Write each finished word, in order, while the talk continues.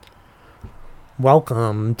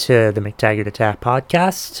Welcome to the McTaggart Attack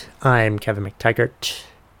podcast. I'm Kevin McTaggart,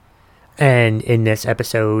 and in this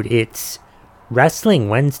episode, it's Wrestling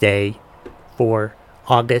Wednesday for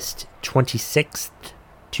August 26th,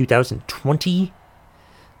 2020,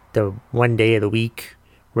 the one day of the week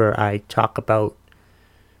where I talk about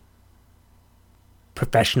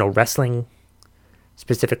professional wrestling,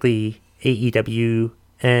 specifically AEW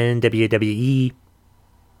and WWE.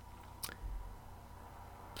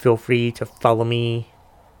 Feel free to follow me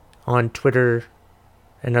on Twitter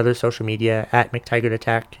and other social media at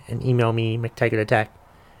McTaggartAttack and email me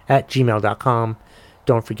McTaggartAttack@gmail.com.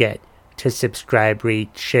 Don't forget to subscribe,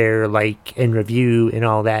 rate, share, like, and review and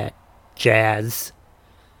all that jazz.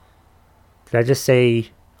 Did I just say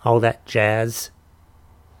all that jazz?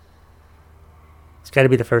 It's got to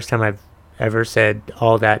be the first time I've ever said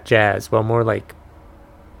all that jazz. Well, more like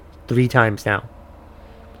 3 times now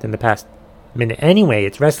in the past minute. Anyway,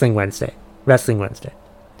 it's Wrestling Wednesday.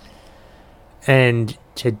 And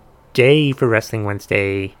today for Wrestling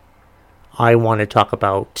Wednesday, I want to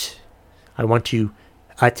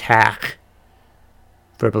attack,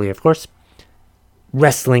 verbally of course,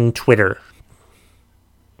 wrestling Twitter.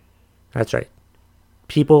 That's right.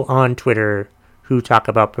 People on Twitter who talk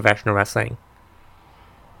about professional wrestling.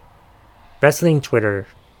 Wrestling Twitter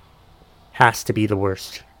has to be the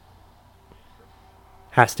worst.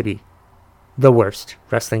 Has to be the worst.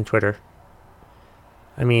 Wrestling Twitter.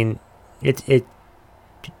 I mean, it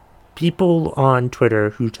people on Twitter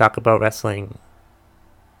who talk about wrestling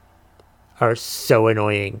are so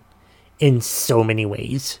annoying in so many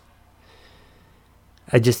ways.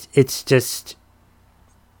 It's just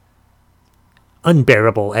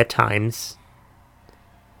unbearable at times.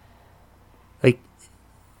 Like,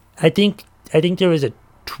 I think there was a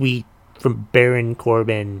tweet from Baron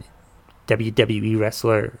Corbin, WWE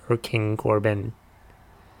wrestler, or King Corbin,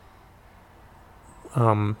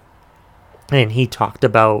 and he talked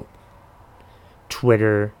about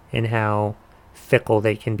Twitter and how fickle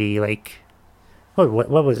they can be. Like, what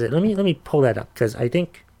was it? Let me pull that up, because I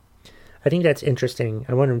think that's interesting.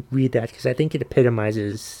 I want to read that because I think it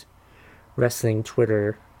epitomizes wrestling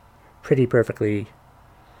Twitter pretty perfectly.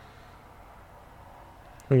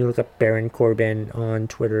 When you look up Baron Corbin on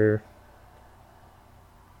Twitter,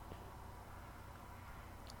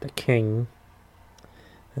 the King.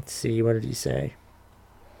 Let's see, what did he say?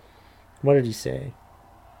 Do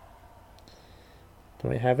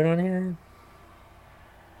I have it on here?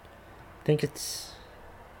 I think it's...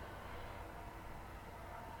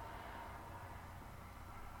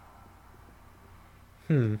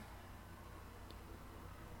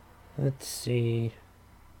 Let's see.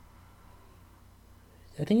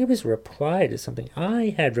 I think it was a reply to something.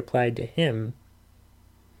 I had replied to him.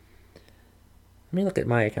 Let me look at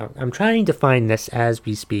my account. I'm trying to find this as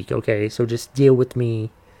we speak, okay? So just deal with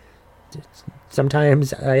me.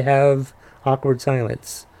 Sometimes I have awkward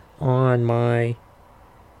silence on my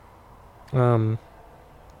podcast,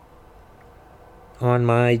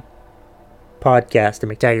 the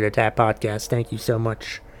McTaggart Attack podcast. Thank you so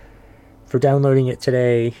much for downloading it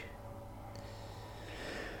today.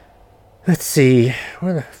 Let's see.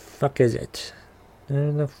 Where the fuck is it?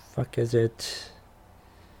 I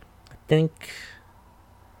think...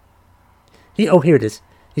 here it is.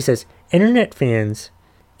 He says, internet fans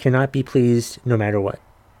cannot be pleased no matter what.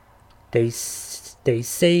 They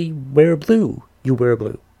say wear blue, you wear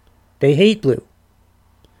blue. They hate blue.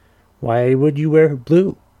 Why would you wear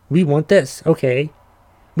blue? We want this, okay?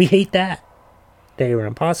 We hate that. They are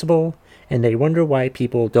impossible, and they wonder why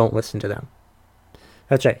people don't listen to them.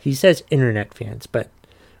 That's right, he says internet fans, but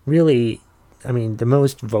really, I mean, the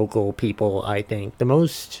most vocal people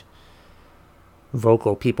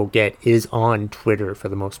get is on Twitter for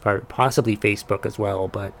the most part, possibly Facebook as well,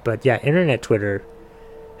 but yeah, internet Twitter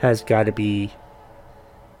has got to be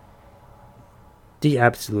the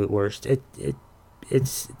absolute worst.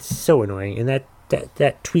 It's so annoying, and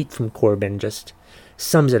that tweet from Corbin just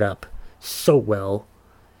sums it up so well.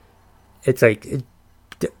 It's like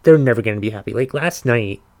they're never going to be happy. Like last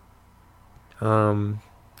night,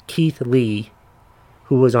 Keith Lee,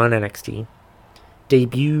 who was on NXT,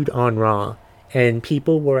 debuted on Raw, and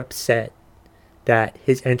people were upset that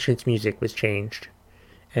his entrance music was changed,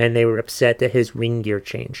 and they were upset that his ring gear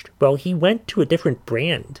changed. Well, he went to a different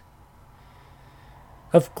brand.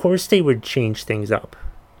 Of course they would change things up.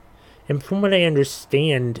 And from what I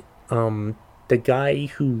understand, the guy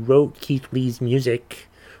who wrote Keith Lee's music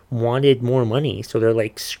wanted more money, so they're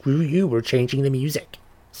like, screw you, we're changing the music.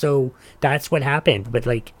 So that's what happened. But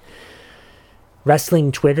like,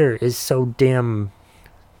 wrestling Twitter is so damn,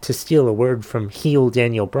 to steal a word from heel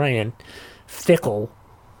Daniel Bryan, fickle.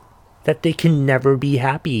 that they can never be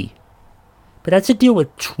happy. But that's a deal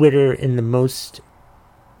with Twitter for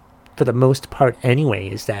the most part anyway,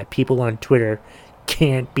 is that people on Twitter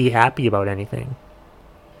can't be happy about anything.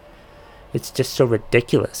 It's just so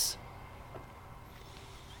ridiculous.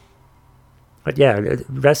 But yeah,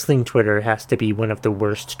 wrestling Twitter has to be one of the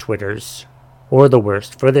worst Twitters. Or the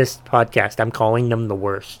worst. For this podcast, I'm calling them the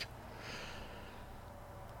worst.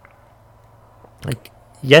 Like,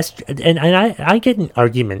 yes, and I get in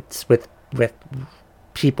arguments with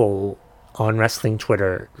people on wrestling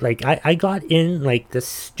Twitter. Like, I got in, like, the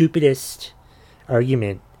stupidest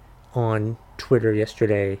argument on Twitter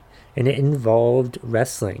yesterday, and it involved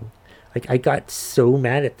wrestling. Like, I got so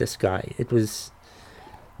mad at this guy. It was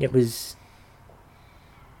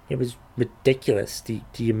ridiculous,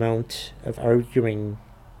 the amount of arguing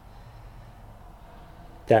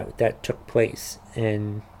that took place.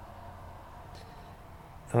 And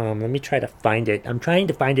let me try to find it. I'm trying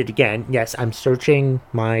to find it again. Yes, I'm searching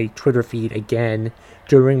my Twitter feed again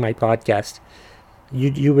during my podcast.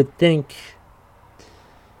 You would think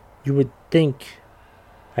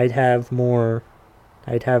I'd have more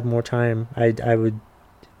time. I would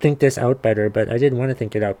think this out better, but I didn't want to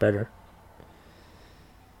think it out better.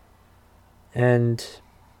 And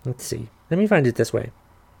let's see. Let me find it this way.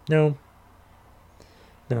 No,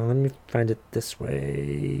 let me find it this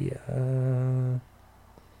way.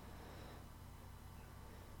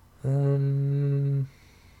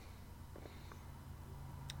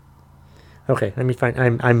 Okay, let me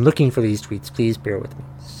find. I'm looking for these tweets. Please bear with me.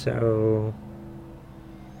 So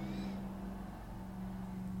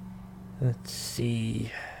let's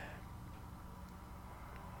see.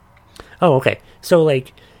 Oh, okay. So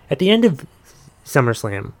like at the end of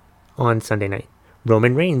SummerSlam on Sunday night,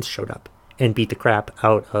 Roman Reigns showed up and beat the crap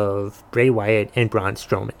out of Bray Wyatt and Braun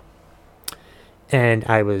Strowman. And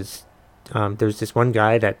I was there's this one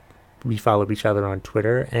guy that we followed each other on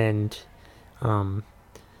Twitter, and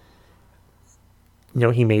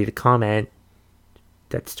he made a comment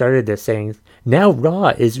that started this saying, "Now Raw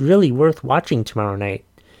is really worth watching tomorrow night."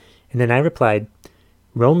 And then I replied,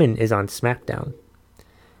 "Roman is on SmackDown."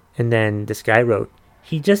 And then this guy wrote,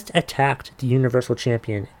 "He just attacked the Universal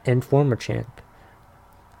Champion and former champ.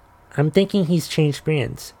 I'm thinking he's changed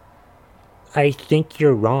brands. I think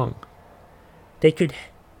you're wrong."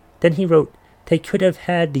 Then he wrote, "They could have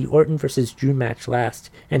had the Orton versus Drew match last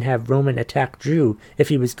and have Roman attack Drew if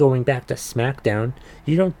he was going back to SmackDown.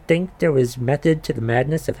 You don't think there was method to the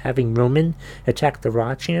madness of having Roman attack the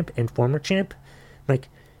Raw champ and former champ?" Like,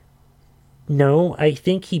 no, I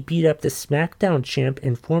think he beat up the SmackDown champ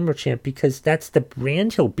and former champ because that's the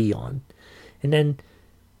brand he'll be on. And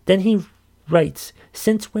then he writes,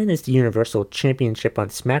 "Since when is the Universal Championship on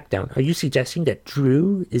SmackDown? Are you suggesting that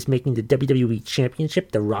Drew is making the WWE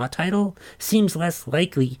Championship the Raw title? Seems less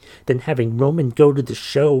likely than having Roman go to the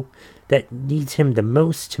show that needs him the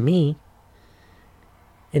most to me."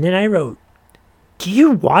 And then I wrote, "Do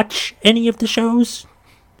you watch any of the shows?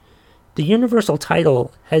 The Universal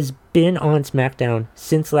title has been on SmackDown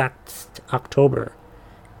since last October,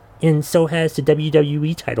 and so has the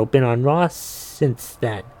WWE title been on Raw since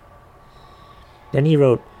then." Then he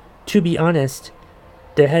wrote, "To be honest,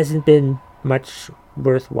 there hasn't been much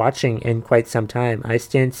worth watching in quite some time. I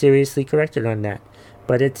stand seriously corrected on that.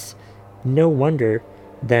 But it's no wonder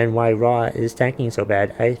then why Raw is tanking so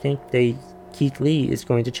bad. I think Keith Lee is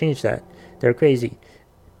going to change that. They're crazy.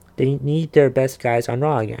 They need their best guys on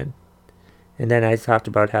Raw again." And then I talked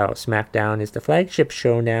about how SmackDown is the flagship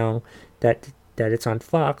show now, that it's on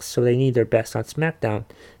Fox, so they need their best on SmackDown.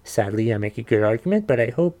 Sadly, I make a good argument, but I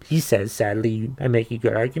hope, he says, sadly, I make a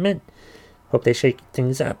good argument. Hope they shake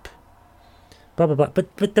things up. Blah, blah, blah.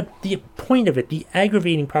 But the point of it, the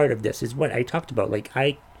aggravating part of this is what I talked about. Like,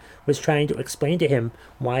 I was trying to explain to him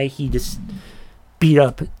why he just beat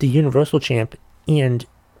up the Universal Champ and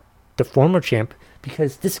the former champ,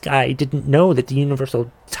 because this guy didn't know that the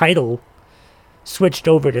Universal title switched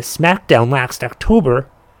over to SmackDown last October,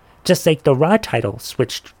 just like the Raw title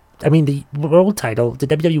the World title, the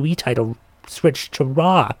WWE title switched to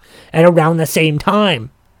Raw at around the same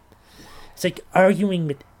time. It's like arguing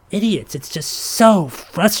with idiots. It's just so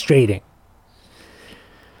frustrating.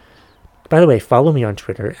 By the way, follow me on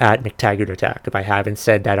Twitter at McTaggartAttack if I haven't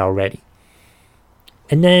said that already.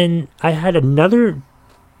 And then I had another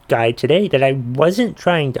guy today that I wasn't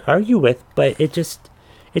trying to argue with, but it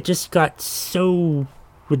just got so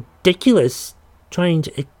ridiculous trying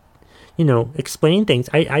to, explain things.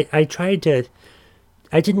 I tried to,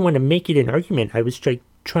 I didn't want to make it an argument. I was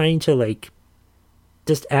trying to,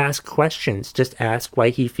 just ask questions, just ask why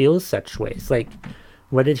he feels such ways. Like,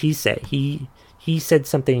 what did he say? He said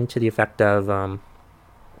something to the effect of,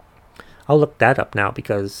 I'll look that up now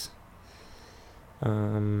because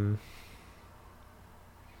where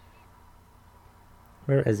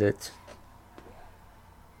is it?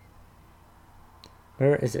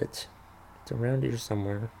 Where is it? It's around here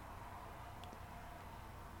somewhere.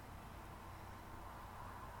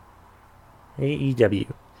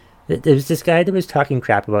 AEW. There was this guy that was talking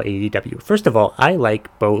crap about AEW. First of all, I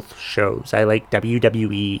like both shows. I like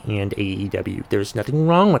WWE and AEW. There's nothing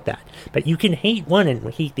wrong with that. But you can hate one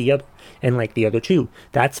and hate the other and like the other two.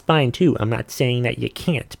 That's fine too. I'm not saying that you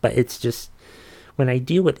can't, but it's just when I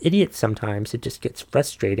deal with idiots sometimes it just gets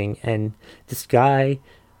frustrating. And this guy,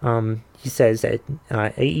 he says that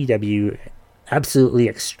AEW absolutely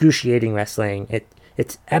excruciating wrestling.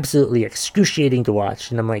 It's absolutely excruciating to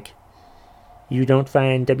watch. And I'm like, you don't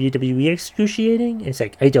find WWE excruciating? And it's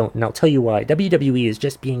like, I don't, and I'll tell you why. WWE is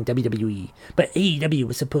just being WWE, but AEW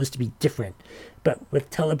was supposed to be different. But with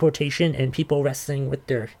teleportation and people wrestling with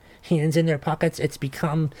their hands in their pockets, it's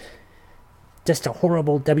become just a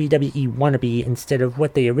horrible WWE wannabe instead of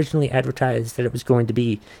what they originally advertised that it was going to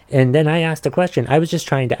be. And then I asked a question. I was just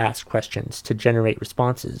trying to ask questions to generate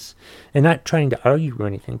responses and not trying to argue or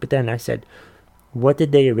anything. But then I said, what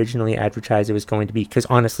did they originally advertise it was going to be? Because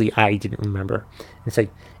honestly, I didn't remember. It's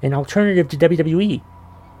like an alternative to WWE.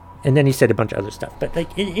 And then he said a bunch of other stuff. But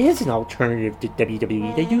like, it is an alternative to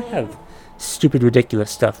WWE. They do have stupid,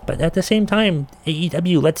 ridiculous stuff. But at the same time,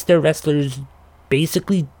 AEW lets their wrestlers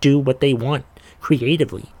basically do what they want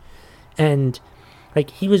creatively. And like,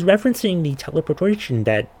 he was referencing the teleportation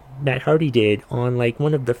that Matt Hardy did on like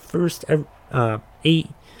one of the first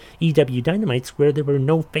AEW Dynamites where there were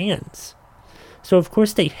no fans. So, of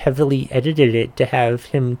course, they heavily edited it to have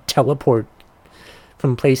him teleport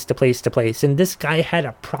from place to place to place. And this guy had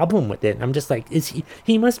a problem with it. I'm just like,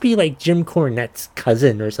 he must be like Jim Cornette's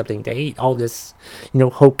cousin or something to hate all this,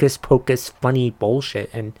 hocus pocus funny bullshit.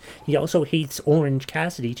 And he also hates Orange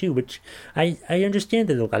Cassidy, too, which I understand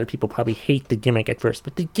that a lot of people probably hate the gimmick at first.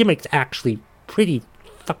 But the gimmick's actually pretty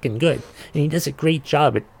fucking good. And he does a great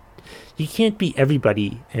job at you can't be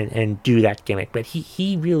everybody and do that gimmick, but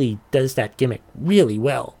he really does that gimmick really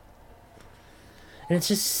well. And it's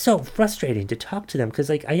just so frustrating to talk to them because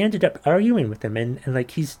like I ended up arguing with him and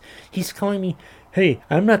like he's calling me, hey,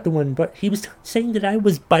 I'm not the one, but he was saying that I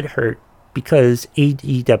was butthurt because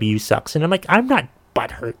AEW sucks. And I'm like, I'm not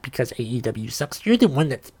butthurt because AEW sucks. You're the one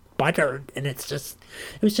that's butthurt. And it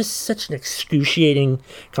was just such an excruciating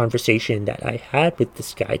conversation that I had with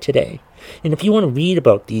this guy today. And if you want to read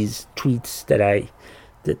about these tweets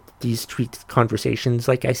these tweet conversations,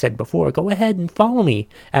 like I said before, go ahead and follow me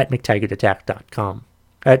at McTaggartAttack.com.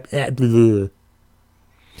 At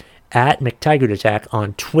McTaggartAttack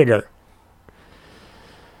on Twitter.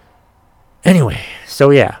 Anyway,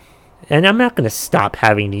 so yeah. And I'm not going to stop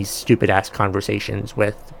having these stupid-ass conversations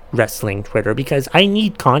with Wrestling Twitter because I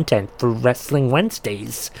need content for Wrestling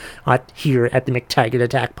Wednesdays here at the McTaggart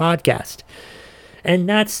Attack podcast. And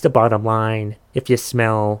that's the bottom line. If you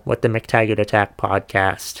smell what the McTaggart Attack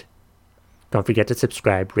podcast, don't forget to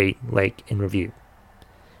subscribe, rate, like, and review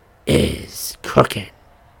is cooking.